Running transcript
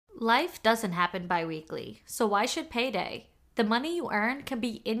Life doesn't happen bi-weekly, so why should payday? The money you earn can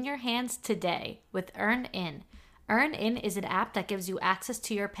be in your hands today with EarnIn. EarnIn is an app that gives you access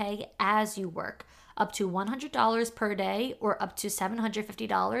to your pay as you work, up to $100 per day or up to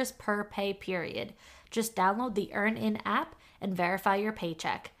 $750 per pay period. Just download the EarnIn app and verify your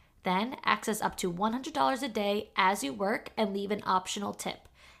paycheck. Then access up to $100 a day as you work and leave an optional tip.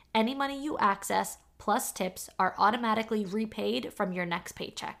 Any money you access plus tips are automatically repaid from your next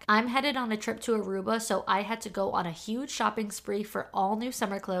paycheck. I'm headed on a trip to Aruba, so I had to go on a huge shopping spree for all new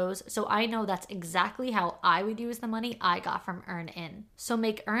summer clothes, so I know that's exactly how I would use the money I got from EarnIn. So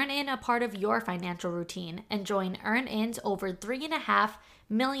make EarnIn a part of your financial routine and join EarnIn's over 3.5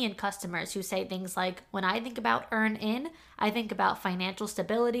 million customers who say things like, when I think about EarnIn, I think about financial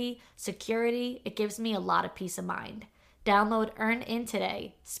stability, security. It gives me a lot of peace of mind. Download EarnIn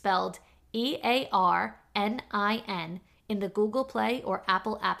today, spelled EARNIN, in the Google Play or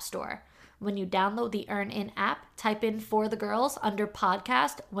Apple App Store. When you download the EarnIn app, type in For the Girls under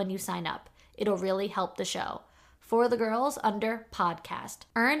podcast when you sign up. It'll really help the show. For the Girls under podcast.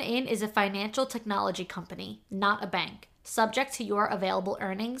 EarnIn is a financial technology company, not a bank. Subject to your available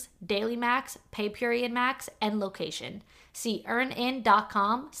earnings, daily max, pay period max, and location. See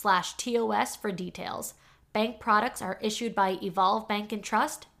earnin.com/TOS for details. Bank products are issued by Evolve Bank and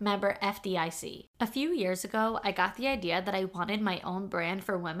Trust, member FDIC. A few years ago, I got the idea that I wanted my own brand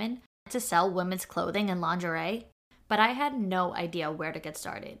for women to sell women's clothing and lingerie, but I had no idea where to get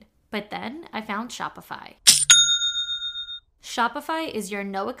started. But then I found Shopify. Shopify is your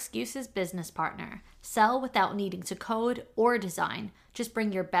no excuses business partner. Sell without needing to code or design. Just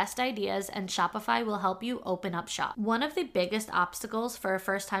bring your best ideas and Shopify will help you open up shop. One of the biggest obstacles for a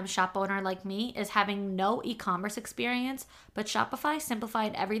first-time shop owner like me is having no e-commerce experience, but Shopify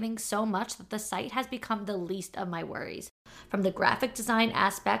simplified everything so much that the site has become the least of my worries. From the graphic design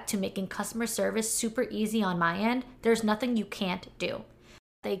aspect to making customer service super easy on my end, there's nothing you can't do.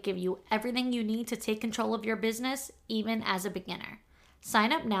 They give you everything you need to take control of your business, even as a beginner.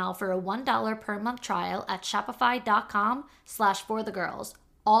 Sign up now for a $1 per month trial at shopify.com/forthegirls,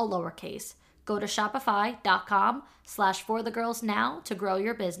 all lowercase. Go to shopify.com/forthegirls now to grow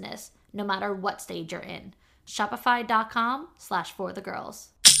your business, no matter what stage you're in. Shopify.com/forthegirls.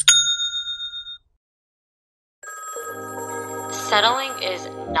 Settling is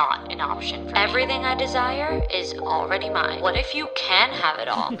not an option for me. Everything I desire is already mine. What if you can have it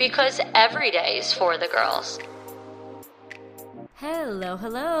all? Because every day is for the girls.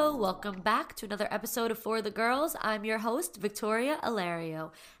 Hello. Welcome back to another episode of For the Girls. I'm your host, Victoria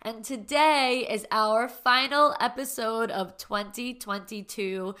Alario. And today is our final episode of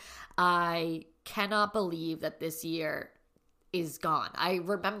 2022. I cannot believe that this year is gone. I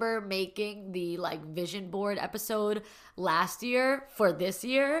remember making the vision board episode last year for this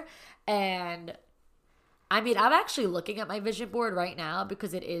year, and I'm actually looking at my vision board right now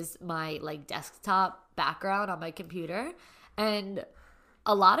because it is my desktop background on my computer, and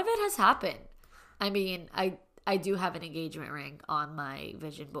a lot of it has happened. I do have an engagement ring on my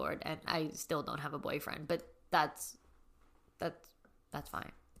vision board, and I still don't have a boyfriend, but that's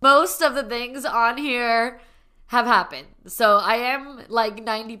fine. Most of the things on here have happened. So I am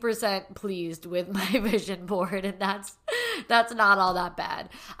 90% pleased with my vision board, and that's not all that bad.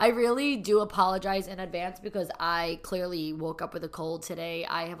 I really do apologize in advance because I clearly woke up with a cold today.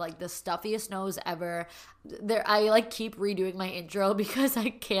 I have the stuffiest nose ever. I keep redoing my intro because I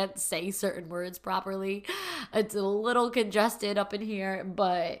can't say certain words properly. It's a little congested up in here,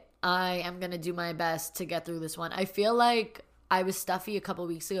 but I am going to do my best to get through this one. I feel like I was stuffy a couple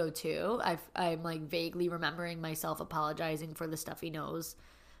weeks ago too. I'm vaguely remembering myself apologizing for the stuffy nose.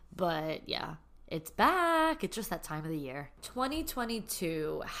 But yeah, it's back. It's just that time of the year.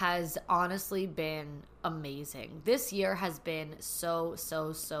 2022 has honestly been amazing. This year has been so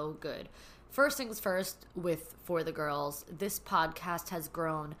good. First things first with For the Girls, this podcast has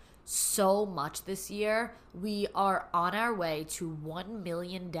grown so much this year. We are on our way to 1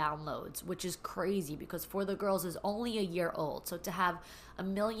 million downloads, which is crazy because For the Girls is only a year old. So to have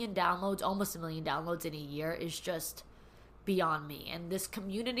 1 million downloads, almost 1 million downloads in a year is just beyond me. And this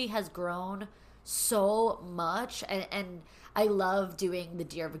community has grown so much. And I love doing the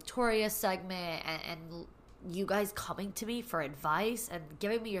Dear Victoria segment and you guys coming to me for advice and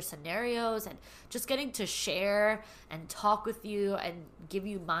giving me your scenarios and just getting to share and talk with you and give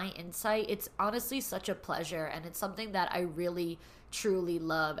you my insight. It's honestly such a pleasure, and it's something that I really truly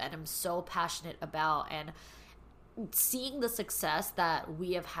love and I'm so passionate about. And seeing the success that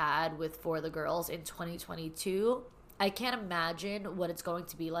we have had with For the Girls in 2022, I can't imagine what it's going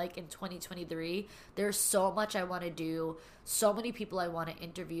to be like in 2023. There's so much I want to do, so many people I want to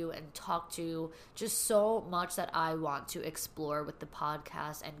interview and talk to, just so much that I want to explore with the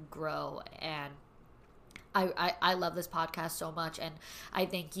podcast and grow. And I love this podcast so much, and I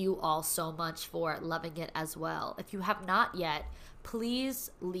thank you all so much for loving it as well. If you have not yet,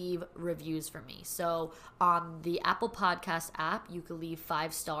 please leave reviews for me. So on the Apple Podcast app, you can leave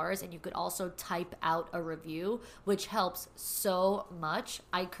 5 stars, and you could also type out a review, which helps so much.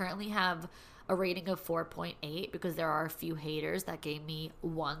 I currently have a rating of 4.8 because there are a few haters that gave me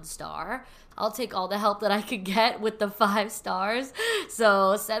 1 star. I'll take all the help that I could get with the 5 stars.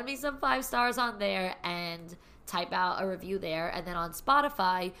 So send me some 5 stars on there and type out a review there. And then on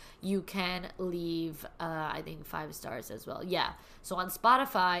Spotify, you can leave, I think 5 stars as well. Yeah. So on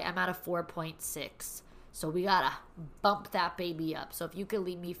Spotify, I'm at a 4.6. So we gotta bump that baby up. So if you could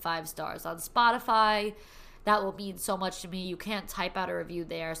leave me 5 stars on Spotify, that will mean so much to me. You can't type out a review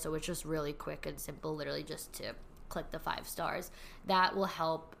there, so it's just really quick and simple, literally just to click the 5 stars. That will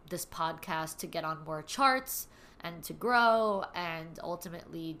help this podcast to get on more charts and to grow, and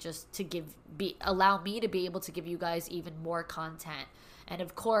ultimately just to allow me to be able to give you guys even more content. And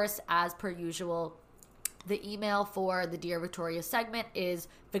of course, as per usual, the email for the Dear Victoria segment is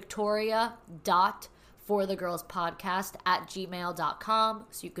victoria.forthegirlspodcast@gmail.com.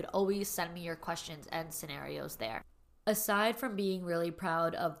 So you could always send me your questions and scenarios there. Aside from being really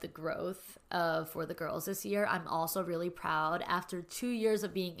proud of the growth For the Girls this year, I'm also really proud after 2 years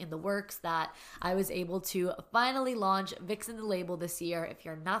of being in the works that I was able to finally launch Vixen the Label this year. If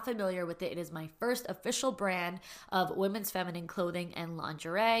you're not familiar with it, it is my first official brand of women's feminine clothing and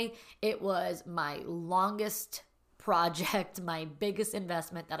lingerie. It was my longest project, my biggest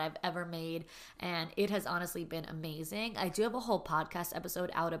investment that I've ever made, and it has honestly been amazing. I do have a whole podcast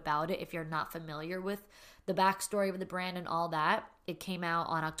episode out about it if you're not familiar with the backstory of the brand and all that. It came out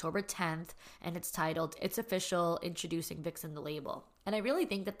on October 10th, and it's titled It's Official, Introducing Vixen the Label. And I really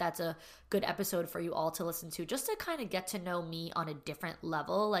think that that's a good episode for you all to listen to, just to kind of get to know me on a different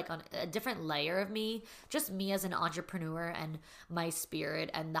level, like on a different layer of me, just me as an entrepreneur and my spirit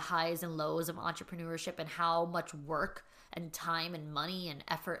and the highs and lows of entrepreneurship and how much work and time and money and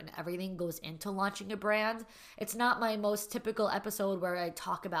effort and everything goes into launching a brand. It's not my most typical episode where I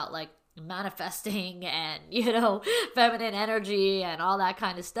talk about like manifesting and feminine energy and all that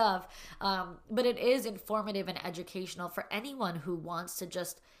kind of stuff, but it is informative and educational for anyone who wants to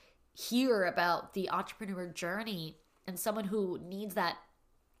just hear about the entrepreneur journey and someone who needs that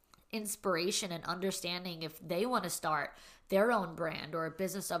inspiration and understanding if they want to start their own brand or a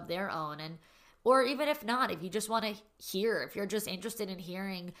business of their own. And or even if not, if you just want to hear, if you're just interested in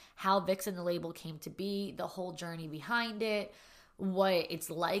hearing how Vixen the Label came to be, the whole journey behind it, what it's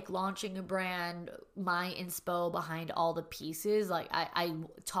like launching a brand, my inspo behind all the pieces. Like I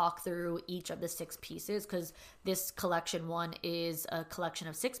talk through each of the 6 pieces because this collection one is a collection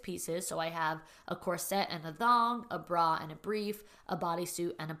of 6 pieces. So I have a corset and a thong, a bra and a brief, a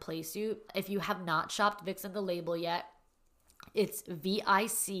bodysuit and a playsuit. If you have not shopped Vixen the Label yet, it's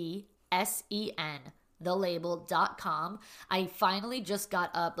VICSEN thelabel.com. I finally just got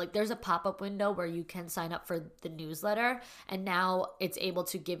up, like there's a pop-up window where you can sign up for the newsletter, and now it's able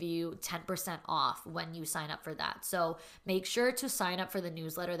to give you 10% off when you sign up for that. So make sure to sign up for the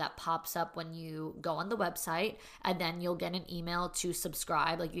newsletter that pops up when you go on the website, and then you'll get an email to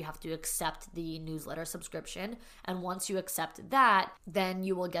subscribe. Like you have to accept the newsletter subscription, and once you accept that, then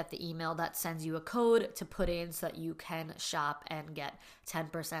you will get the email that sends you a code to put in so that you can shop and get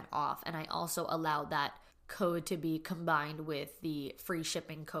 10% off. And I also allow that code to be combined with the free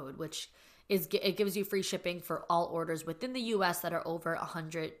shipping code, which is it gives you free shipping for all orders within the US that are over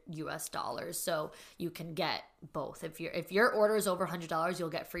 $100. So you can get both. If your order is over $100, you'll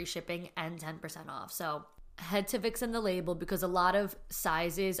get free shipping and 10% off. So head to Vixen the Label because a lot of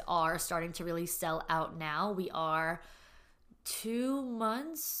sizes are starting to really sell out now. We are 2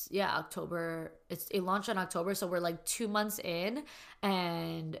 months, October. It launched in October, so we're like 2 months in,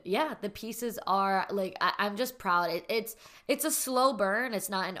 and the pieces are like I'm just proud. It's a slow burn. It's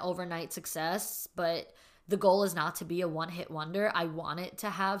not an overnight success, but the goal is not to be a one-hit wonder. I want it to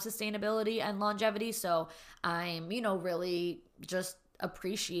have sustainability and longevity, so I'm really just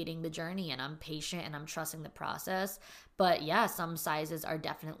appreciating the journey, and I'm patient and I'm trusting the process. But some sizes are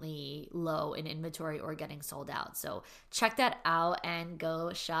definitely low in inventory or getting sold out. So check that out and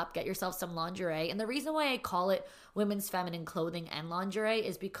go shop, get yourself some lingerie. And the reason why I call it women's feminine clothing and lingerie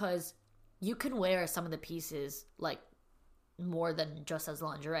is because you can wear some of the pieces like more than just as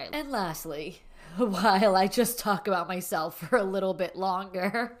lingerie. And lastly, while I just talk about myself for a little bit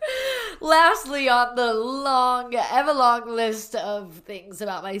longer, lastly on the ever long list of things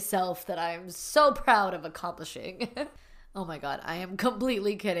about myself that I'm so proud of accomplishing. Oh my God, I am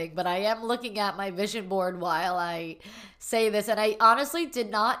completely kidding, but I am looking at my vision board while I say this, and I honestly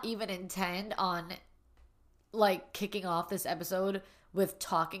did not even intend on like kicking off this episode with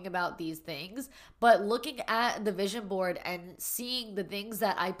talking about these things, but looking at the vision board and seeing the things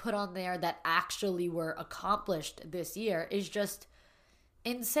that I put on there that actually were accomplished this year is just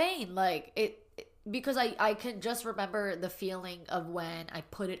insane. Like because I can just remember the feeling of when I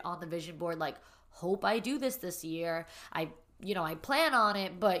put it on the vision board, like, hope I do this year. I plan on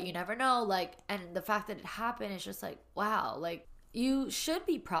it, but you never know. Like, and the fact that it happened is just like, wow, like, you should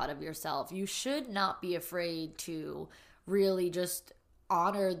be proud of yourself. You should not be afraid to really just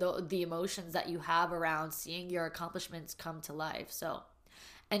honor the emotions that you have around seeing your accomplishments come to life. So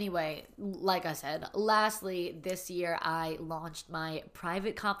anyway, like I said, lastly, this year I launched my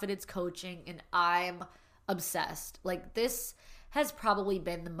private confidence coaching, and I'm obsessed. Like, this has probably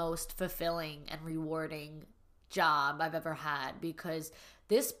been the most fulfilling and rewarding job I've ever had, because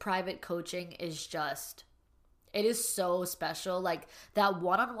this private coaching is just, it is so special. Like, that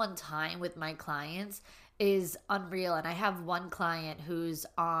one-on-one time with my clients is unreal. And I have one client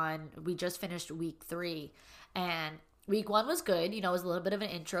we just finished week 3, and week 1 was good. It was a little bit of an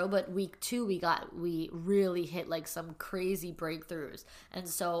intro, but week 2, we really hit like some crazy breakthroughs. And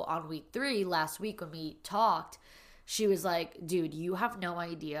so on week 3, last week when we talked, she was like, dude, you have no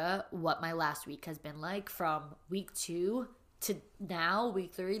idea what my last week has been like. From week 2 to now,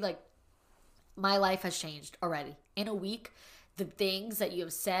 week 3, like, my life has changed already. In a week, the things that you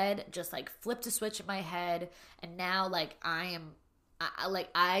have said just like flipped a switch in my head. And now, like, I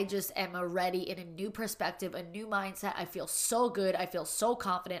just am already in a new perspective, a new mindset. I feel so good. I feel so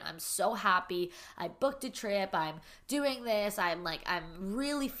confident. I'm so happy. I booked a trip. I'm doing this. I'm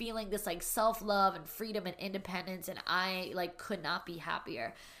really feeling this like self-love and freedom and independence. And I like could not be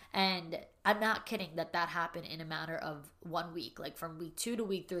happier. And I'm not kidding that happened in a matter of 1 week. Like, from week 2 to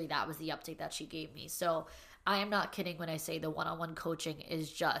week 3, that was the update that she gave me. So I am not kidding when I say the one-on-one coaching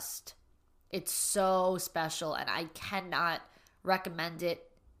is just, it's so special, and I cannot recommend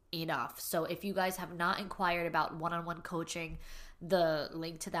it enough. So if you guys have not inquired about one-on-one coaching, the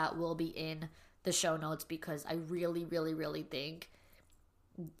link to that will be in the show notes, because I really, really, really think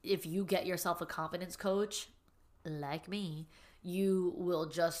if you get yourself a confidence coach like me, you're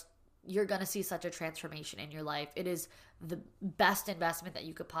going to see such a transformation in your life. It is the best investment that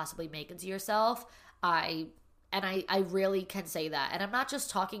you could possibly make into yourself. I really can say that. And I'm not just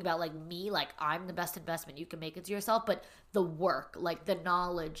talking about like me, like I'm the best investment you can make into yourself, but the work, like the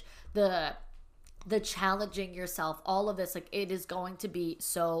knowledge, the challenging yourself, all of this, like, it is going to be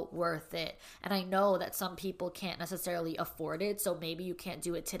so worth it. And I know that some people can't necessarily afford it, so maybe you can't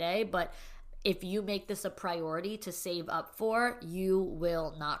do it today, but if you make this a priority to save up for, you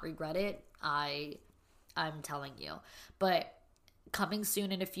will not regret it. I'm telling you. But coming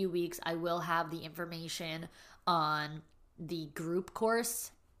soon in a few weeks, I will have the information on the group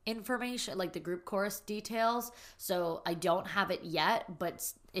course information, like the group course details. So I don't have it yet,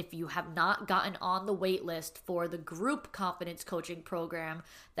 but if you have not gotten on the wait list for the group confidence coaching program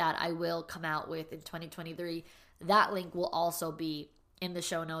that I will come out with in 2023, that link will also be in the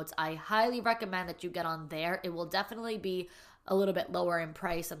show notes. I highly recommend that you get on there. It will definitely be a little bit lower in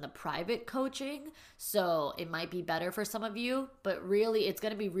price than the private coaching, so it might be better for some of you, but really it's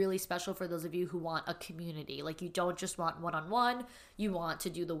going to be really special for those of you who want a community. Like, you don't just want one-on-one, you want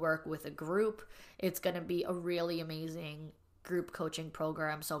to do the work with a group. It's going to be a really amazing group coaching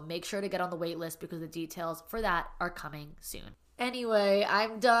program, so make sure to get on the wait list, because the details for that are coming soon. Anyway,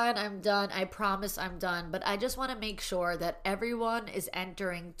 I'm done. I promise I'm done. But I just want to make sure that everyone is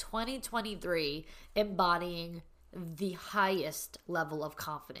entering 2023 embodying the highest level of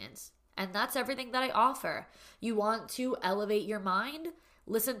confidence. And that's everything that I offer. You want to elevate your mind?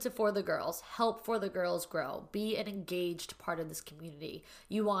 Listen to For the Girls. Help For the Girls grow. Be an engaged part of this community.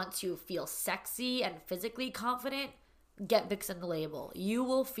 You want to feel sexy and physically confident? Get Vixen the Label. You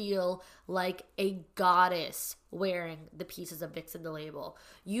will feel like a goddess wearing the pieces of Vixen the Label.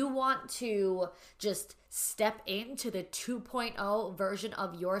 You want to just step into the 2.0 version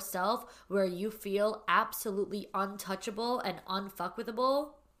of yourself where you feel absolutely untouchable and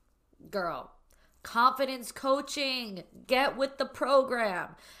unfuckwithable? Girl, confidence coaching. Get with the program.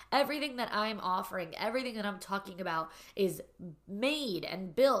 Everything that I'm offering, everything that I'm talking about is made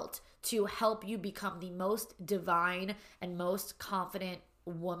and built to help you become the most divine and most confident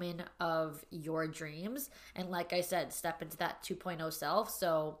woman of your dreams. And like I said, step into that 2.0 self.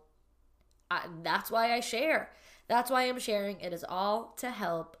 So that's why I share. That's why I'm sharing. It is all to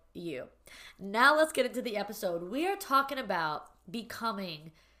help you. Now let's get into the episode. We are talking about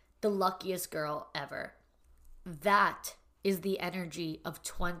becoming the luckiest girl ever. That is the energy of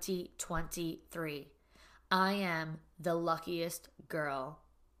 2023. I am the luckiest girl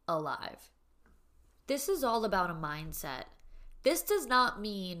alive. This is all about a mindset. This does not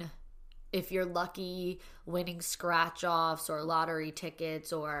mean if you're lucky winning scratch-offs or lottery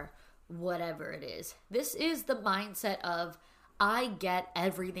tickets or whatever it is. This is the mindset of I get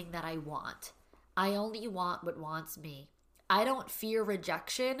everything that I want. I only want what wants me. I don't fear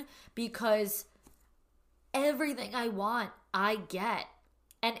rejection because everything I want, I get.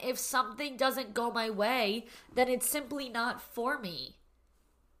 And if something doesn't go my way, then it's simply not for me.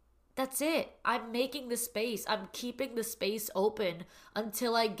 That's it. I'm making the space. I'm keeping the space open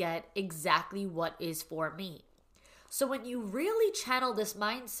until I get exactly what is for me. So when you really channel this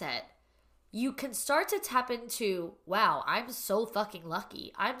mindset, you can start to tap into, wow, I'm so fucking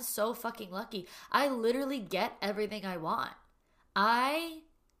lucky. I'm so fucking lucky. I literally get everything I want. I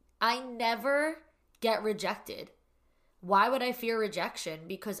never get rejected. Why would I fear rejection?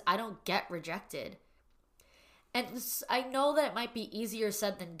 Because I don't get rejected. And I know that it might be easier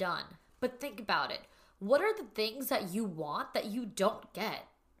said than done, but think about it. What are the things that you want that you don't get?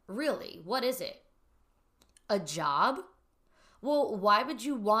 Really, what is it? A job? Well, why would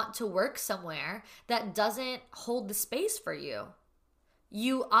you want to work somewhere that doesn't hold the space for you?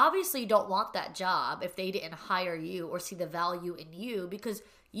 You obviously don't want that job if they didn't hire you or see the value in you, because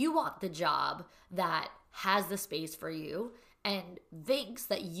you want the job that has the space for you and thinks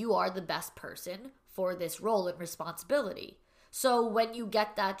that you are the best person for this role and responsibility. So when you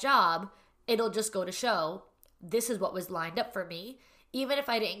get that job, it'll just go to show this is what was lined up for me. Even if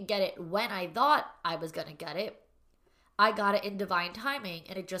I didn't get it when I thought I was going to get it, I got it in divine timing,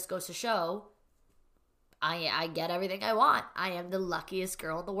 and it just goes to show I get everything I want. I am the luckiest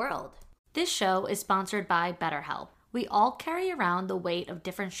girl in the world. This show is sponsored by BetterHelp. We all carry around the weight of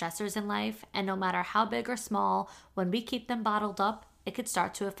different stressors in life, and no matter how big or small, when we keep them bottled up, it could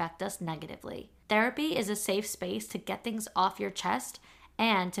start to affect us negatively. Therapy is a safe space to get things off your chest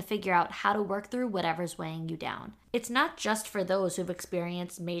and to figure out how to work through whatever's weighing you down. It's not just for those who've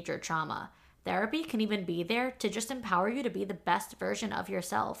experienced major trauma. Therapy can even be there to just empower you to be the best version of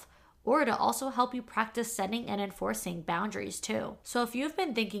yourself, or to also help you practice setting and enforcing boundaries too. So if you've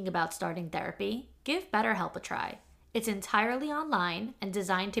been thinking about starting therapy, give BetterHelp a try. It's entirely online and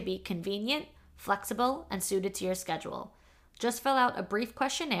designed to be convenient, flexible, and suited to your schedule. Just fill out a brief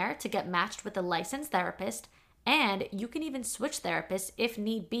questionnaire to get matched with a licensed therapist, and you can even switch therapists if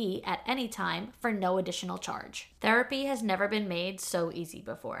need be at any time for no additional charge. Therapy has never been made so easy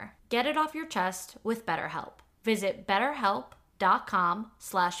before. Get it off your chest with BetterHelp. Visit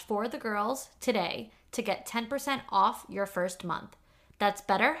betterhelp.com/forthegirls today to get 10% off your first month. That's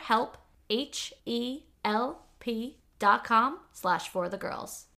BetterHelp,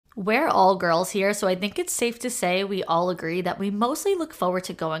 HELP.com/forthegirls. We're all girls here, so I think it's safe to say we all agree that we mostly look forward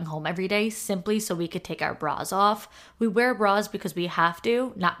to going home every day simply so we could take our bras off. We wear bras because we have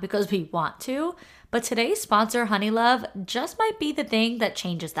to, not because we want to. But today's sponsor, Honeylove, just might be the thing that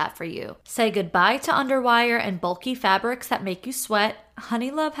changes that for you. Say goodbye to underwire and bulky fabrics that make you sweat.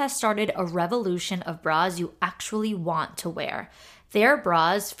 Honeylove has started a revolution of bras you actually want to wear. Their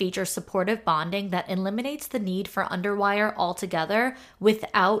bras feature supportive bonding that eliminates the need for underwire altogether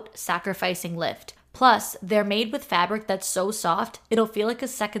without sacrificing lift. Plus, they're made with fabric that's so soft, it'll feel like a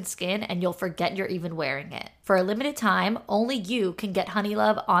second skin and you'll forget you're even wearing it. For a limited time, only you can get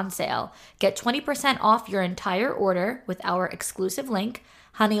Honeylove on sale. Get 20% off your entire order with our exclusive link,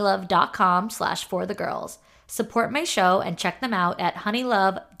 honeylove.com/forthegirls. Support my show and check them out at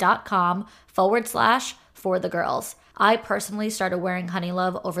honeylove.com/forthegirls. I personally started wearing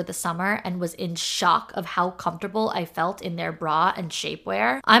Honeylove over the summer and was in shock of how comfortable I felt in their bra and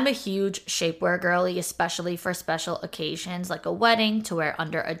shapewear. I'm a huge shapewear girly, especially for special occasions like a wedding, to wear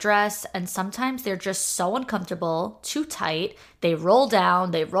under a dress, and sometimes they're just so uncomfortable, too tight, they roll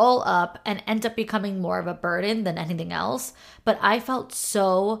down, they roll up, and end up becoming more of a burden than anything else. But I felt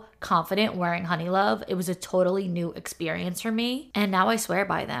so confident wearing Honeylove. It was a totally new experience for me, and now I swear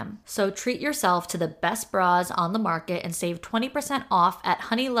by them. So treat yourself to the best bras on the market and save 20% off at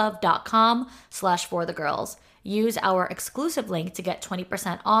honeylove.com/forthegirls. Use our exclusive link to get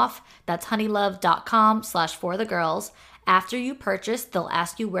 20% off. That's honeylove.com/forthegirls. After you purchase, they'll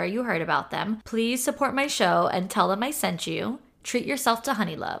ask you where you heard about them. Please support my show and tell them I sent you. Treat yourself to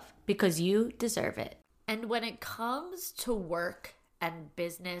Honeylove because you deserve it. And when it comes to work and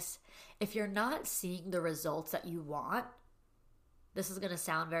business, if you're not seeing the results that you want, this is going to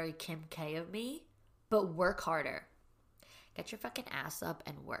sound very Kim K of me, but work harder. Get your fucking ass up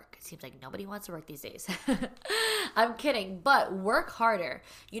and work. It seems like nobody wants to work these days. I'm kidding, but work harder.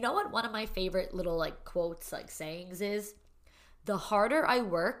 You know what one of my favorite little like quotes, like sayings is? The harder I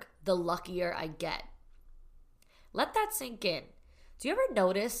work, the luckier I get. Let that sink in. Do you ever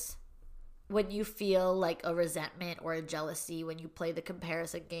notice when you feel like a resentment or a jealousy when you play the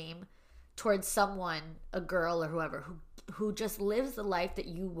comparison game towards someone, a girl or whoever, who just lives the life that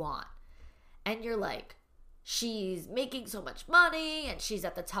you want? And you're like, she's making so much money and she's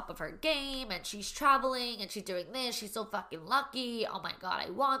at the top of her game and she's traveling and she's doing this. She's so fucking lucky. Oh my God,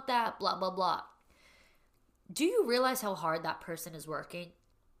 I want that, blah, blah, blah. Do you realize how hard that person is working?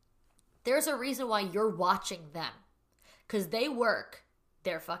 There's a reason why you're watching them. Because they work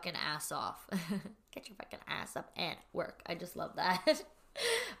their fucking ass off. Get your fucking ass up and work. I just love that.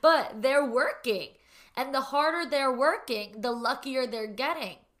 But they're working. And the harder they're working, the luckier they're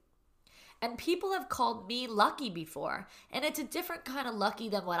getting. And people have called me lucky before. And it's a different kind of lucky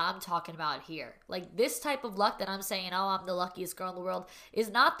than what I'm talking about here. Like this type of luck that I'm saying, oh, I'm the luckiest girl in the world, is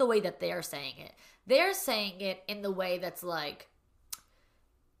not the way that they're saying it. They're saying it in the way that's like,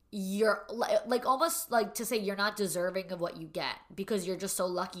 you're like almost like to say you're not deserving of what you get because you're just so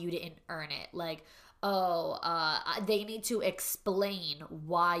lucky you didn't earn it. Like, they need to explain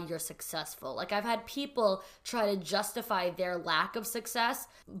why you're successful. Like I've had people try to justify their lack of success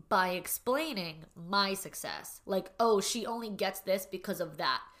by explaining my success. Like, oh, she only gets this because of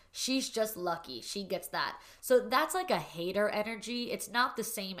that. She's just lucky. She gets that. So that's like a hater energy. It's not the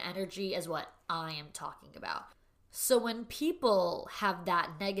same energy as what I am talking about. So when people have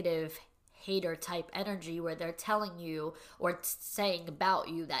that negative hater type energy where they're telling you or saying about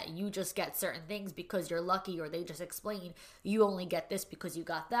you that you just get certain things because you're lucky, or they just explain you only get this because you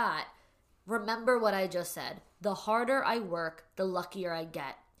got that, remember what I just said. The harder I work, the luckier I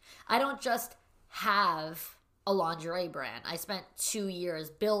get. I don't just have a lingerie brand. I spent 2 years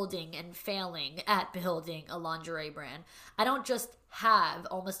building and failing at building a lingerie brand. I don't just have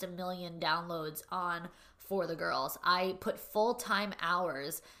almost 1 million downloads on For the Girls. I put full-time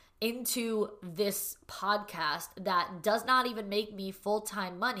hours into this podcast that does not even make me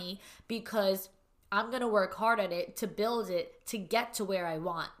full-time money because I'm going to work hard at it to build it to get to where I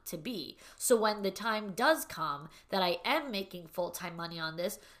want to be. So when the time does come that I am making full-time money on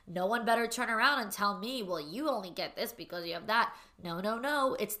this, no one better turn around and tell me, well, you only get this because you have that.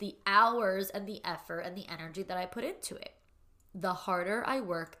 No. It's the hours and the effort and the energy that I put into it. The harder I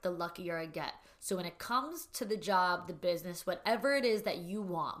work, the luckier I get. So when it comes to the job, the business, whatever it is that you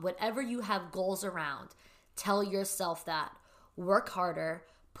want, whatever you have goals around, tell yourself that. Work harder,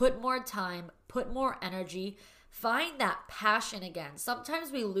 put more time, put more energy, find that passion again.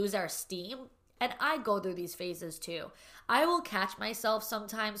 Sometimes we lose our steam, and I go through these phases too. I will catch myself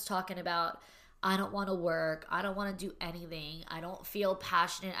sometimes talking about, I don't want to work, I don't want to do anything, I don't feel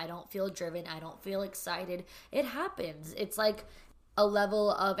passionate, I don't feel driven, I don't feel excited. It happens. It's like a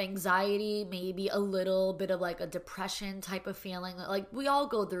level of anxiety, maybe a little bit of like a depression type of feeling. Like we all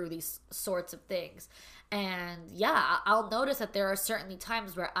go through these sorts of things. And yeah, I'll notice that there are certainly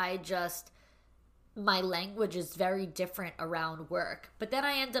times where my language is very different around work. But then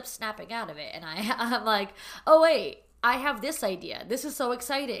I end up snapping out of it and I'm like, oh wait, I have this idea. This is so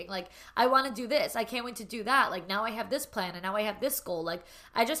exciting. Like, I want to do this. I can't wait to do that. Like, now I have this plan and now I have this goal. Like,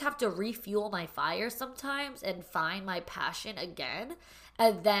 I just have to refuel my fire sometimes and find my passion again.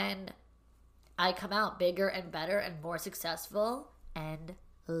 And then I come out bigger and better and more successful and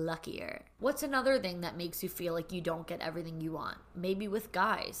luckier. What's another thing that makes you feel like you don't get everything you want? Maybe with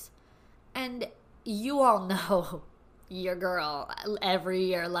guys. And you all know your girl every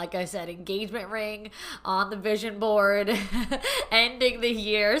year, like I said, engagement ring on the vision board, ending the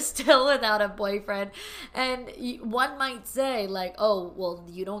year still without a boyfriend. And one might say like, oh, well,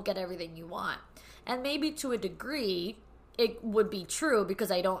 you don't get everything you want. And maybe to a degree, it would be true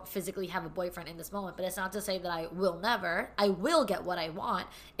because I don't physically have a boyfriend in this moment, but it's not to say that I will never. I will get what I want.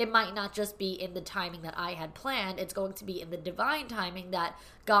 It might not just be in the timing that I had planned. It's going to be in the divine timing that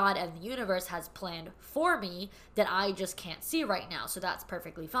God and the universe has planned for me that I just can't see right now. So that's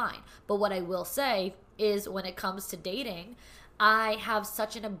perfectly fine. But what I will say is when it comes to dating, I have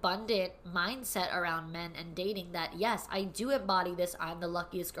such an abundant mindset around men and dating that, yes, I do embody this I'm the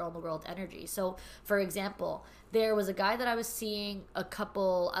luckiest girl in the world energy. So, for example, there was a guy that I was seeing a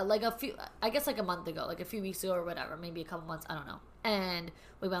month ago, like a few weeks ago or whatever, maybe a couple months, I don't know. And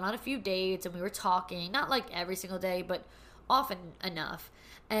we went on a few dates and we were talking, not like every single day, but often enough.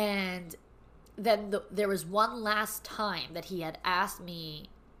 And then there was one last time that he had asked me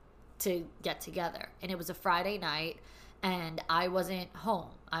to get together, and it was a Friday night, and I wasn't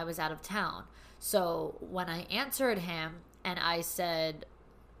home. I was out of town. So when I answered him and I said,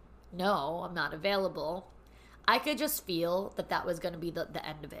 no, I'm not available, I could just feel that that was going to be the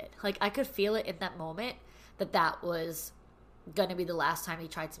end of it. Like, I could feel it in that moment that that was going to be the last time he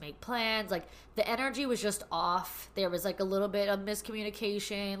tried to make plans. Like, the energy was just off. There was like a little bit of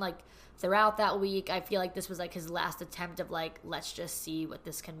miscommunication, like, throughout that week. I feel like this was like his last attempt of like, let's just see what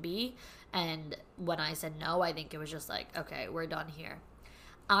this can be. And when I said no, I think it was just like, okay, we're done here.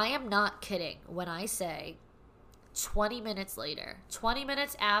 I am not kidding when I say 20 minutes later, 20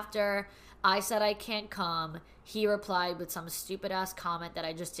 minutes after I said I can't come, he replied with some stupid ass comment that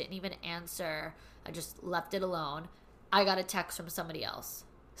I just didn't even answer. I just left it alone. I got a text from somebody else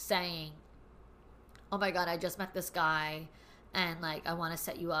saying, oh my God, I just met this guy and like, I want to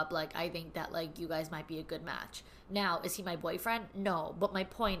set you up. Like, I think that like you guys might be a good match. Now, is he my boyfriend? No. But my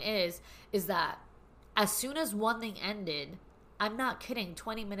point is that as soon as one thing ended, I'm not kidding,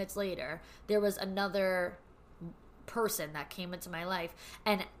 20 minutes later, there was another person that came into my life.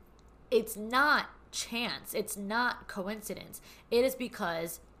 And it's not chance. It's not coincidence. It is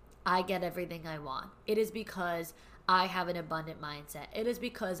because I get everything I want. It is because I have an abundant mindset. It is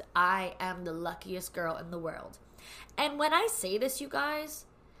because I am the luckiest girl in the world. And when I say this, you guys,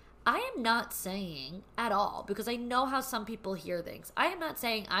 I am not saying at all, because I know how some people hear things. I am not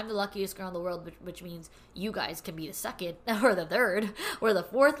saying I'm the luckiest girl in the world, which means you guys can be the second or the third or the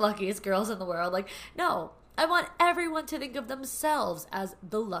fourth luckiest girls in the world. Like, no. I want everyone to think of themselves as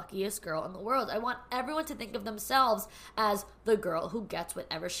the luckiest girl in the world. I want everyone to think of themselves as the girl who gets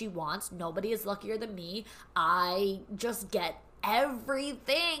whatever she wants. Nobody is luckier than me. I just get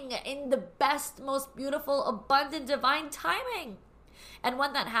everything in the best, most beautiful, abundant, divine timing. And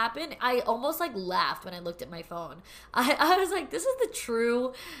when that happened, I almost like laughed when I looked at my phone. I was like, this is the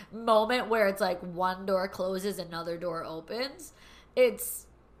true moment where it's like one door closes, another door opens. It's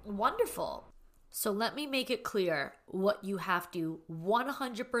wonderful. So let me make it clear what you have to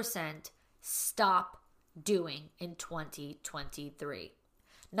 100% stop doing in 2023.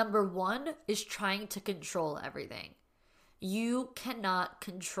 Number one is trying to control everything. You cannot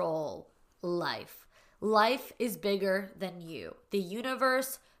control life. Life is bigger than you. The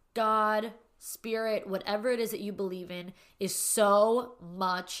universe, God, spirit, whatever it is that you believe in is so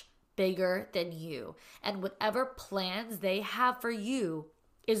much bigger than you. And whatever plans they have for you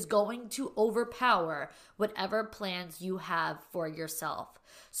is going to overpower whatever plans you have for yourself.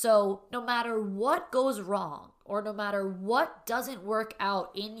 So no matter what goes wrong or no matter what doesn't work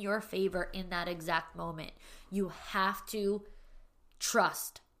out in your favor in that exact moment, you have to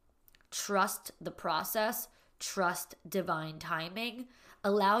trust. Trust the process, trust divine timing,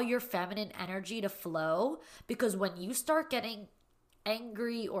 allow your feminine energy to flow, because when you start getting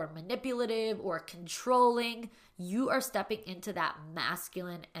angry or manipulative or controlling, you are stepping into that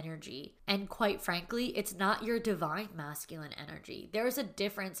masculine energy. And quite frankly, it's not your divine masculine energy. There's a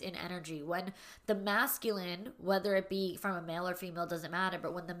difference in energy. When the masculine, whether it be from a male or female, doesn't matter,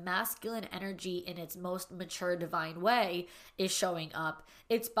 but when the masculine energy in its most mature divine way is showing up,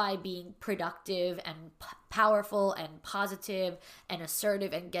 it's by being productive and powerful and positive and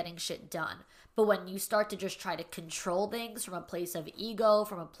assertive and getting shit done. But when you start to just try to control things from a place of ego,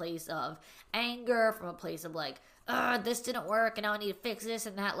 from a place of anger, from a place of like, this didn't work and now I need to fix this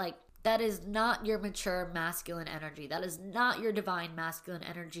and that, like, that is not your mature masculine energy. That is not your divine masculine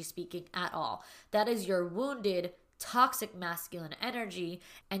energy speaking at all. That is your wounded, toxic masculine energy,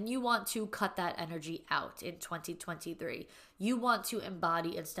 and you want to cut that energy out in 2023. You want to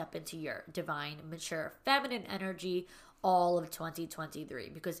embody and step into your divine, mature, feminine energy all of 2023,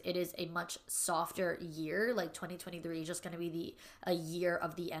 because it is a much softer year. Like 2023 is just going to be a year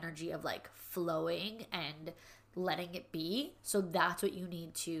of the energy of like flowing and letting it be. So that's what you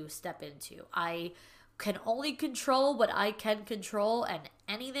need to step into. I can only control what I can control, and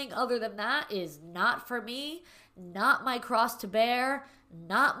anything other than that is not for me, not my cross to bear,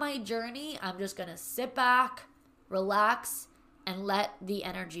 not my journey. I'm just going to sit back, relax, and let the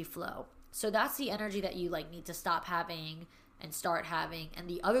energy flow. So that's the energy that you like need to stop having and start having. And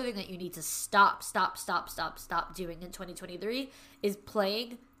the other thing that you need to stop doing in 2023 is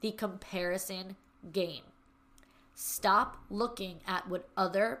playing the comparison game. Stop looking at what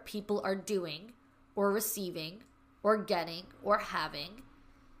other people are doing or receiving or getting or having.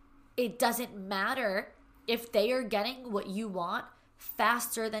 It doesn't matter if they are getting what you want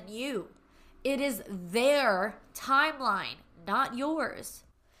faster than you. It is their timeline, not yours.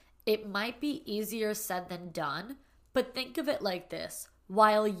 It might be easier said than done, but think of it like this.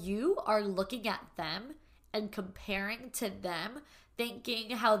 while you are looking at them and comparing to them, thinking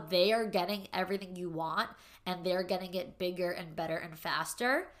how they are getting everything you want and they're getting it bigger and better and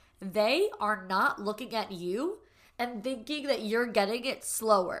faster, they are not looking at you and thinking that you're getting it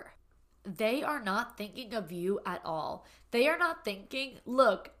slower. They are not thinking of you at all. They are not thinking,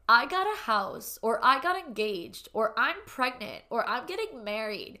 look, I got a house, or I got engaged, or I'm pregnant, or I'm getting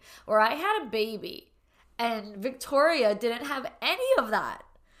married, or I had a baby. And Victoria didn't have any of that.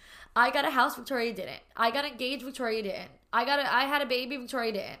 I got a house, Victoria didn't. I got engaged, Victoria didn't. I had a baby,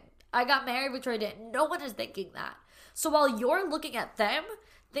 Victoria didn't. I got married, Victoria didn't. No one is thinking that. So while you're looking at them,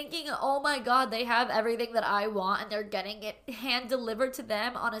 thinking, oh my God, they have everything that I want and they're getting it hand delivered to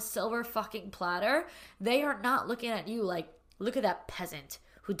them on a silver fucking platter, they are not looking at you like, look at that peasant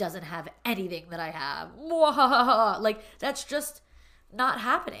who doesn't have anything that I have. Like, that's just not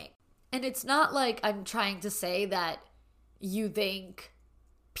happening. And it's not like I'm trying to say that you think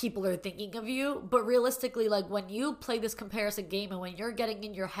people are thinking of you, but realistically, like, when you play this comparison game and when you're getting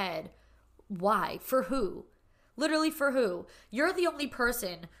in your head, why? For who? Literally, for who? You're the only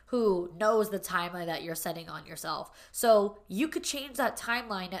person who knows the timeline that you're setting on yourself. So you could change that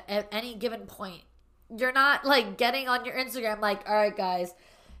timeline at any given point. You're not like getting on your Instagram like, all right, guys,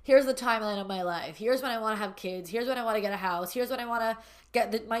 here's the timeline of my life. Here's when I want to have kids. Here's when I want to get a house. Here's when I want to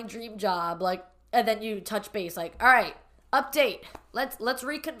get my dream job. Like, and then you touch base like, all right, update. Let's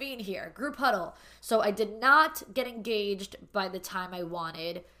reconvene here. Group huddle. So I did not get engaged by the time I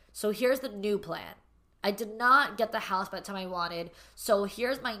wanted. So here's the new plan. I did not get the house by the time I wanted. So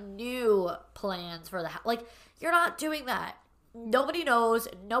here's my new plans for the house. Like, you're not doing that. Nobody knows.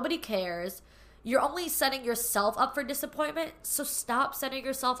 Nobody cares. You're only setting yourself up for disappointment. So stop setting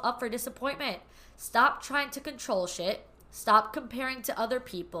yourself up for disappointment. Stop trying to control shit. Stop comparing to other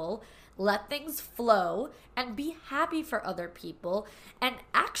people. Let things flow and be happy for other people. And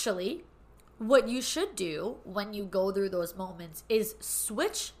actually, what you should do when you go through those moments is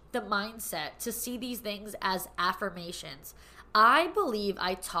switch the mindset to see these things as affirmations. I believe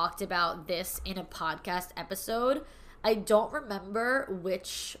I talked about this in a podcast episode. I don't remember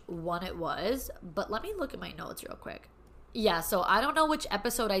which one it was, but let me look at my notes real quick. Yeah, so I don't know which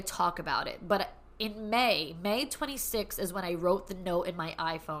episode I talk about it, but in May 26th is when I wrote the note in my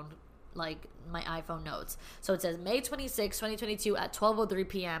iPhone, like my iPhone notes. So it says May 26, 2022 at 12:03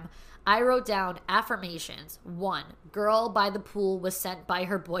 p.m. I wrote down affirmations. 1, girl by the pool was sent by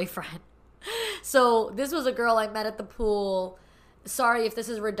her boyfriend. So this was a girl I met at the pool. Sorry if this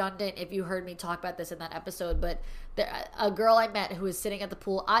is redundant if you heard me talk about this in that episode, but a girl I met who was sitting at the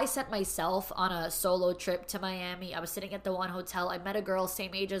pool. I sent myself on a solo trip to Miami. I was sitting at the one hotel. I met a girl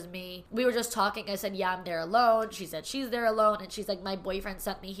same age as me. We were just talking. I said, yeah, I'm there alone. She said she's there alone. And she's like, my boyfriend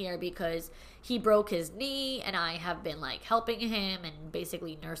sent me here because he broke his knee and I have been like helping him and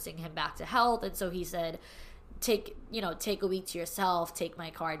basically nursing him back to health. And so he said, take a week to yourself, take my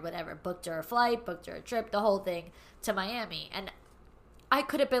card, whatever. Booked her a flight, booked her a trip, the whole thing to Miami. And I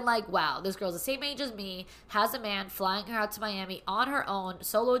could have been like, wow, this girl's the same age as me, has a man flying her out to Miami on her own,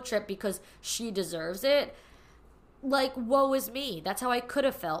 solo trip because she deserves it. Like, woe is me. That's how I could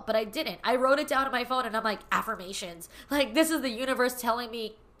have felt, but I didn't. I wrote it down on my phone and I'm like, affirmations. Like, this is the universe telling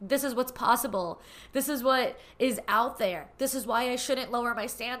me this is what's possible. This is what is out there. This is why I shouldn't lower my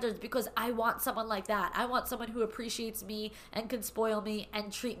standards, because I want someone like that. I want someone who appreciates me and can spoil me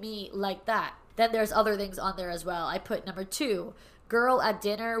and treat me like that. Then there's other things on there as well. I put number 2. Girl at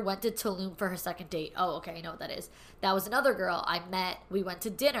dinner went to Tulum for her second date. Oh, okay, I know what that is. That was another girl I met. We went to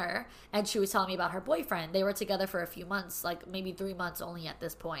dinner, and she was telling me about her boyfriend. They were together for a few months, like maybe 3 months only at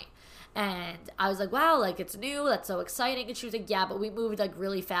this point. And I was like, wow, like it's new. That's so exciting. And she was like, yeah, but we moved like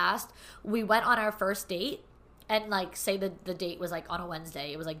really fast. We went on our first date, and like say the date was like on a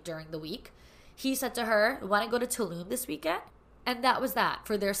Wednesday. It was like during the week. He said to her, want to go to Tulum this weekend? And that was that.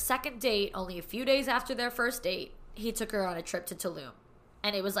 For their second date, only a few days after their first date, he took her on a trip to Tulum.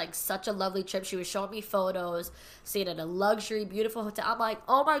 And it was like such a lovely trip. She was showing me photos, stayed at a luxury, beautiful hotel. I'm like,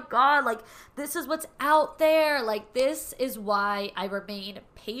 oh my God, like this is what's out there. Like this is why I remain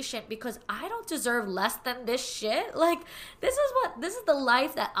patient, because I don't deserve less than this shit. Like this is the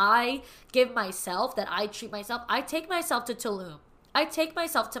life that I give myself, that I treat myself. I take myself to Tulum. I take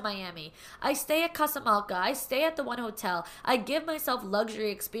myself to Miami. I stay at Casamalca. I stay at the one hotel. I give myself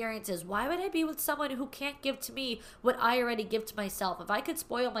luxury experiences. Why would I be with someone who can't give to me what I already give to myself? If I could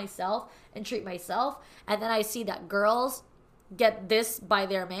spoil myself and treat myself, and then I see that girls get this by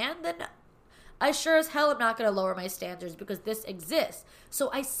their man, then I sure as hell am not going to lower my standards because this exists. So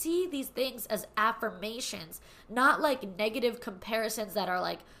I see these things as affirmations, not like negative comparisons that are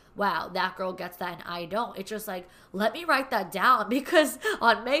like, wow, that girl gets that and I don't. It's just like, let me write that down because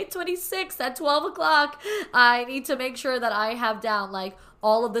on May 26th at 12 o'clock, I need to make sure that I have down like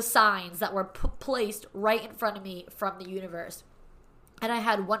all of the signs that were placed right in front of me from the universe. And I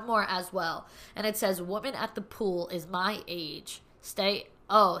had one more as well. And it says, woman at the pool is my age. Stay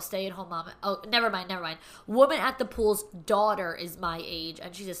at home mom. Oh, never mind. Woman at the pool's daughter is my age.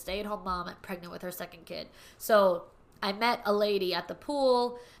 And she's a stay at home mom and pregnant with her second kid. So I met a lady at the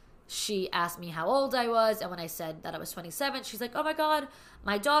pool. She asked me how old I was. And when I said that I was 27, she's like, oh my God,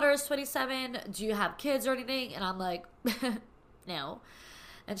 my daughter is 27. Do you have kids or anything? And I'm like, no.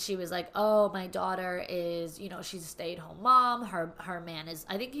 And she was like, oh, my daughter is, she's a stay-at-home mom. Her man is,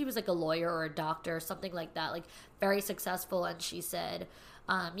 I think he was like a lawyer or a doctor, something like that, like very successful. And she said,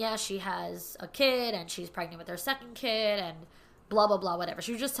 yeah, she has a kid and she's pregnant with her second kid and blah, blah, blah, whatever.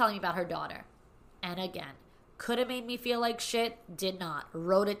 She was just telling me about her daughter. And again, could have made me feel like shit, did not.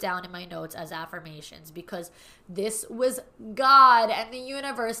 Wrote it down in my notes as affirmations because this was God and the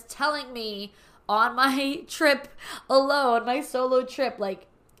universe telling me on my trip alone, my solo trip, like,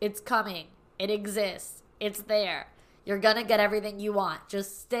 it's coming. It exists. It's there. You're going to get everything you want.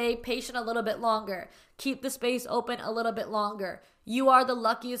 Just stay patient a little bit longer. Keep the space open a little bit longer. You are the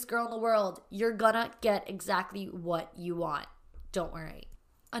luckiest girl in the world. You're going to get exactly what you want. Don't worry.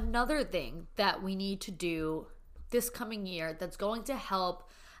 Another thing that we need to do this coming year that's going to help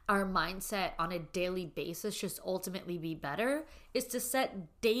our mindset on a daily basis just ultimately be better is to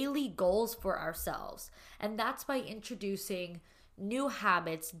set daily goals for ourselves. And that's by introducing new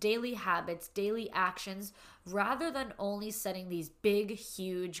habits, daily actions, rather than only setting these big,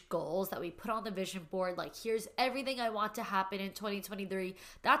 huge goals that we put on the vision board. Like, here's everything I want to happen in 2023.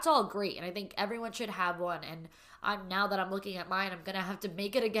 That's all great. And I think everyone should have one. And now that I'm looking at mine, I'm going to have to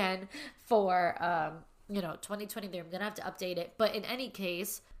make it again for, 2023. I'm going to have to update it. But in any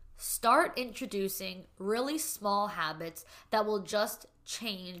case, start introducing really small habits that will just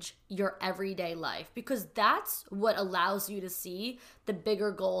change your everyday life, because that's what allows you to see the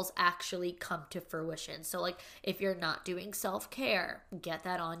bigger goals actually come to fruition. So like, if you're not doing self-care, get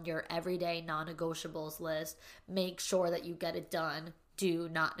that on your everyday non-negotiables list. Make sure that you get it done. Do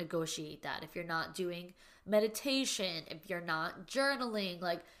not negotiate that. If you're not doing meditation, if you're not journaling,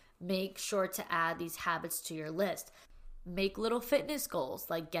 like, make sure to add these habits to your list. Make little fitness goals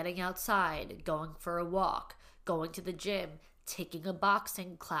like getting outside, going for a walk, going to the gym, taking a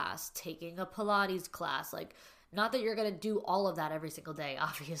boxing class, taking a Pilates class. Like, not that you're going to do all of that every single day,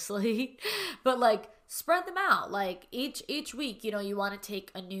 obviously, but like, spread them out. Like each week, you want to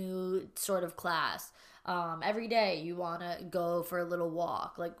take a new sort of class. Every day you want to go for a little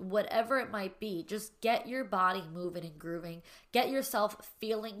walk, like whatever it might be. Just get your body moving and grooving. Get yourself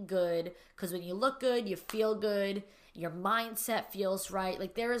feeling good, because when you look good, you feel good. Your mindset feels right.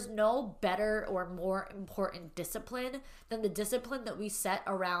 Like, there is no better or more important discipline than the discipline that we set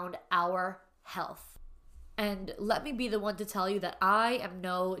around our health. And let me be the one to tell you that I am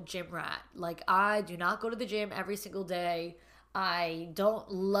no gym rat. Like, I do not go to the gym every single day. I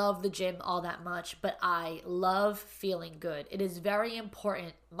don't love the gym all that much, but I love feeling good. It is very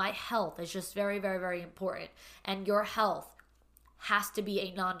important. My health is just very, very, very important. And your health has to be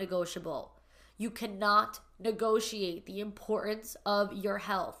a non-negotiable. You cannot negotiate the importance of your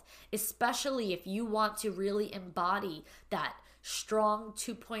health, especially if you want to really embody that strong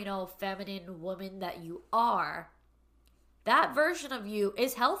 2.0 feminine woman that you are. That version of you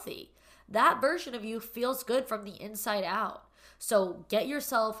is healthy. That version of you feels good from the inside out. So get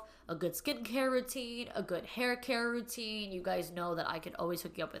yourself a good skincare routine, a good hair care routine. You guys know that I can always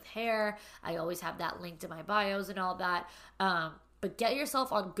hook you up with hair. I always have that linked in my bios and all that. But get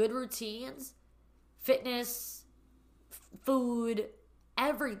yourself on good routines, fitness, food,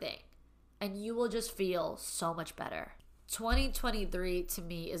 everything, and you will just feel so much better. 2023 to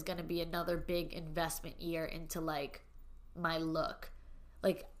me is going to be another big investment year into like my look.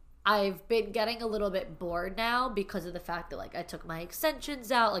 Like, I've been getting a little bit bored now because of the fact that like I took my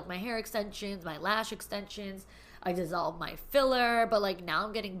extensions out, like my hair extensions, my lash extensions. I dissolved my filler, but like now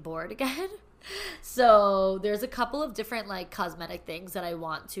I'm getting bored again. So there's a couple of different like cosmetic things that I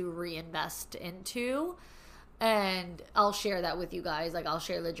want to reinvest into, and I'll share that with you guys. Like, I'll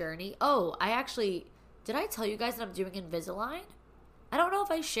share the journey. Oh, did I tell you guys that I'm doing Invisalign? I don't know if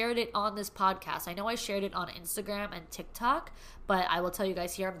I shared it on this podcast. I know I shared it on Instagram and TikTok, but I will tell you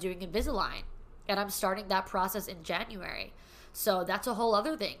guys here I'm doing Invisalign, and I'm starting that process in January. So that's a whole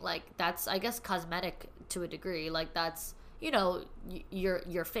other thing. Like, that's, I guess, cosmetic to a degree. Like, that's,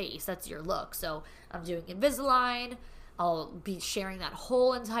 your face. That's your look. So I'm doing Invisalign. I'll be sharing that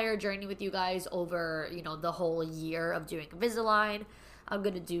whole entire journey with you guys over, the whole year of doing Invisalign. I'm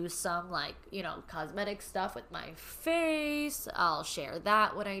going to do some cosmetic stuff with my face. I'll share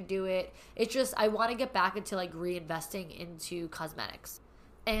that when I do it. It's just, I want to get back into reinvesting into cosmetics.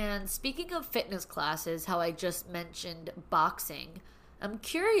 And speaking of fitness classes, how I just mentioned boxing, I'm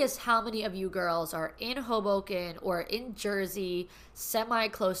curious how many of you girls are in Hoboken or in Jersey, semi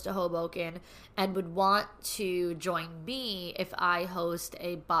close to Hoboken, and would want to join me if I host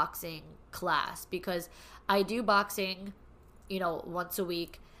a boxing class, because I do boxing once a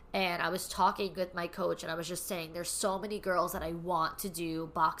week. And I was talking with my coach and I was just saying there's so many girls that I want to do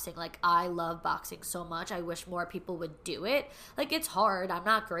boxing. I love boxing so much. I wish more people would do it. It's hard. I'm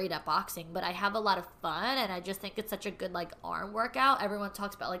not great at boxing, but I have a lot of fun and I just think it's such a good arm workout. Everyone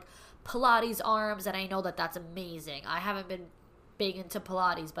talks about Pilates arms, and I know that that's amazing. I haven't been big into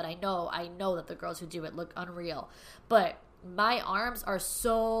Pilates, but I know that the girls who do it look unreal. But my arms are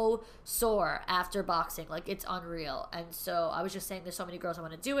so sore after boxing. It's unreal. And so I was just saying there's so many girls I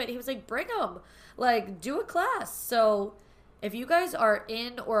want to do it. He was like, bring them. Do a class. So if you guys are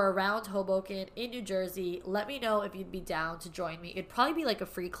in or around Hoboken in New Jersey, let me know if you'd be down to join me. It'd probably be a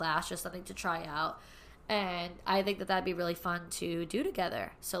free class, just something to try out. And I think that that'd be really fun to do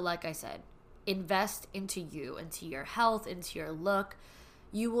together. So like I said, invest into you, into your health, into your look.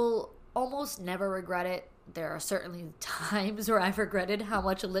 You will almost never regret it. There are certainly times where I've regretted how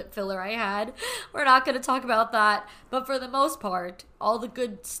much lip filler I had. We're not going to talk about that. But for the most part, all the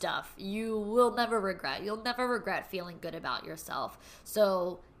good stuff, you will never regret. You'll never regret feeling good about yourself.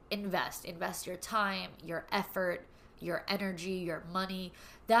 So invest your time, your effort, your energy, your money.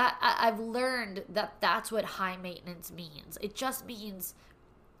 That I've learned that that's what high maintenance means. It just means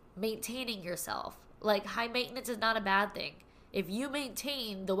maintaining yourself. High maintenance is not a bad thing. If you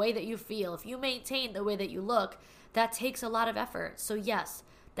maintain the way that you feel, if you maintain the way that you look, that takes a lot of effort. So yes,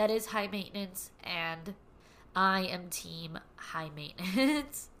 that is high maintenance, and I am team high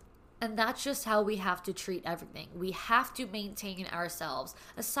maintenance. And that's just how we have to treat everything. We have to maintain ourselves.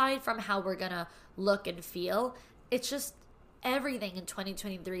 Aside from how we're gonna look and feel, it's just everything in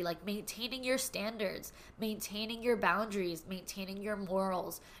 2023, maintaining your standards, maintaining your boundaries, maintaining your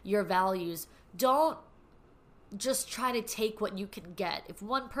morals, your values. Don't just try to take what you can get. If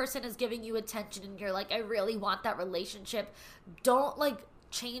one person is giving you attention and you're I really want that relationship, don't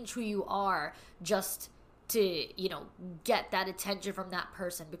change who you are just to, get that attention from that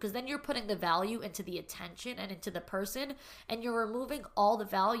person, because then you're putting the value into the attention and into the person, and you're removing all the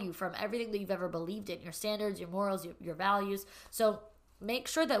value from everything that you've ever believed in, your standards, your morals, your values. So make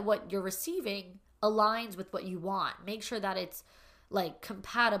sure that what you're receiving aligns with what you want. Make sure that it's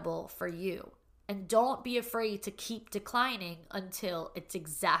compatible for you. And don't be afraid to keep declining until it's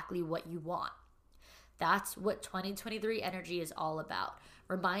exactly what you want. That's what 2023 energy is all about.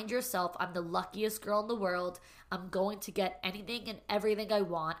 Remind yourself, I'm the luckiest girl in the world. I'm going to get anything and everything I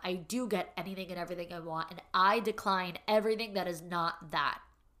want. I do get anything and everything I want. And I decline everything that is not that.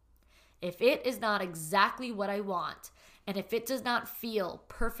 If it is not exactly what I want, and if it does not feel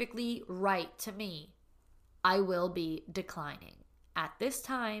perfectly right to me, I will be declining at this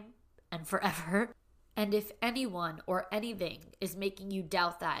time and forever. And if anyone or anything is making you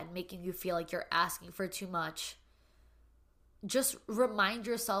doubt that and making you feel like you're asking for too much, just remind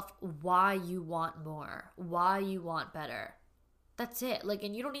yourself why you want more, why you want better. That's it.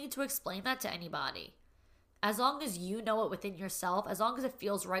 And you don't need to explain that to anybody. As long as you know it within yourself, as long as it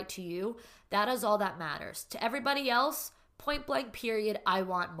feels right to you, that is all that matters. To everybody else, point blank period, I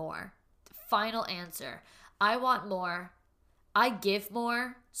want more. Final answer. I want more. I give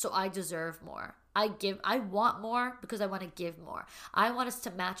more, so I deserve more. I want more because I want to give more. I want us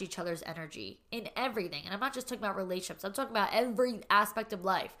to match each other's energy in everything. And I'm not just talking about relationships. I'm talking about every aspect of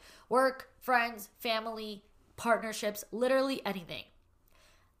life. Work, friends, family, partnerships, literally anything.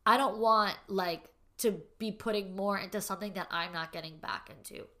 I don't want to be putting more into something that I'm not getting back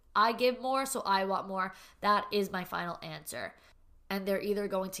into. I give more, so I want more. That is my final answer. And they're either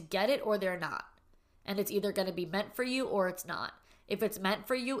going to get it or they're not. And it's either going to be meant for you or it's not. If it's meant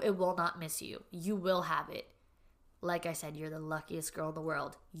for you, it will not miss you. You will have it. Like I said, you're the luckiest girl in the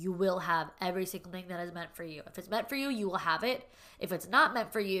world. You will have every single thing that is meant for you. If it's meant for you, you will have it. If it's not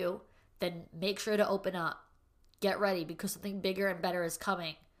meant for you, then make sure to open up. Get ready, because something bigger and better is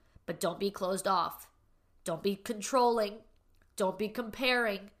coming. But don't be closed off. Don't be controlling. Don't be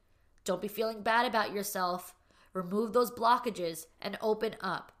comparing. Don't be feeling bad about yourself. Remove those blockages and open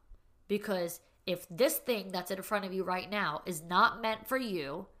up. Because if this thing that's in front of you right now is not meant for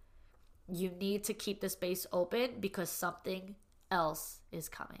you, you need to keep the space open because something else is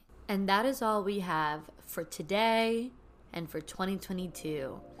coming. And that is all we have for today and for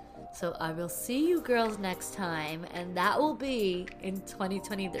 2022. So I will see you girls next time, and that will be in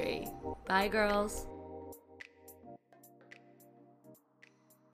 2023. Bye, girls.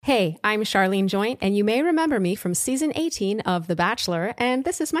 Hey, I'm Charlene Joint, and you may remember me from season 18 of The Bachelor, and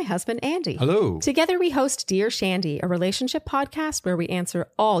this is my husband, Andy. Hello. Together we host Dear Shandy, a relationship podcast where we answer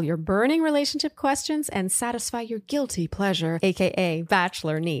all your burning relationship questions and satisfy your guilty pleasure, aka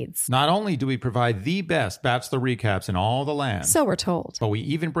Bachelor needs. Not only do we provide the best Bachelor recaps in all the land, So we're told. but we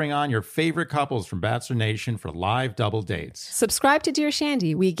even bring on your favorite couples from Bachelor Nation for live double dates. Subscribe to Dear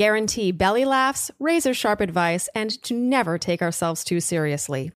Shandy. We guarantee belly laughs, razor sharp advice, and to never take ourselves too seriously.